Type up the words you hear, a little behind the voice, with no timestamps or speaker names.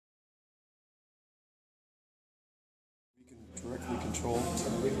control.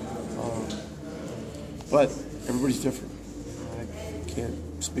 But everybody's different. I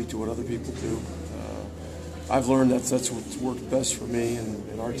can't speak to what other people do. I've learned that's what's worked best for me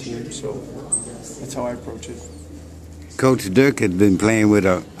and our team, so that's how I approach it. Coach Dirk has been playing with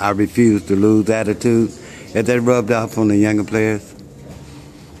a "I refuse to lose" attitude. Has that rubbed off on the younger players?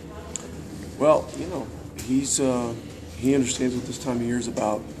 Well, he understands what this time of year is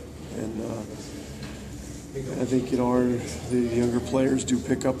about, and I think the younger players do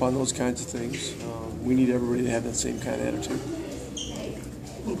pick up on those kinds of things. We need everybody to have that same kind of attitude.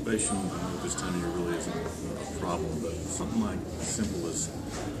 Motivation this time of year really isn't a problem, but something like as simple as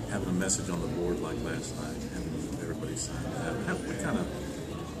having a message on the board like last night, having everybody sign that. What kind of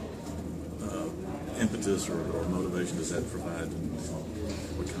impetus or motivation does that provide, and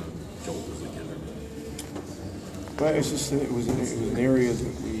what kind of jolt does it give everybody? But it was an area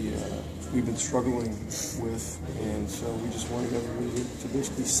that we've been struggling with, and so we just wanted everybody to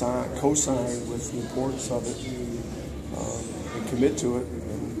basically co-sign with the importance of it and commit to it.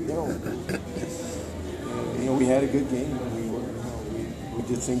 And we had a good game, and we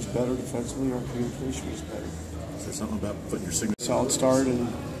did things better defensively. Our communication was better. Is there something about putting your signature? Solid start, and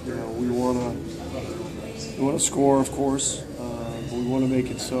we want to score, of course, but we want to make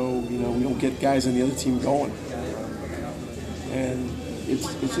it so we don't get guys on the other team going. And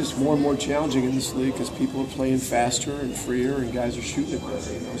it's just more and more challenging in this league because people are playing faster and freer, and guys are shooting it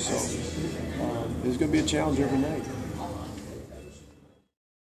better. So there's going to be a challenge every night.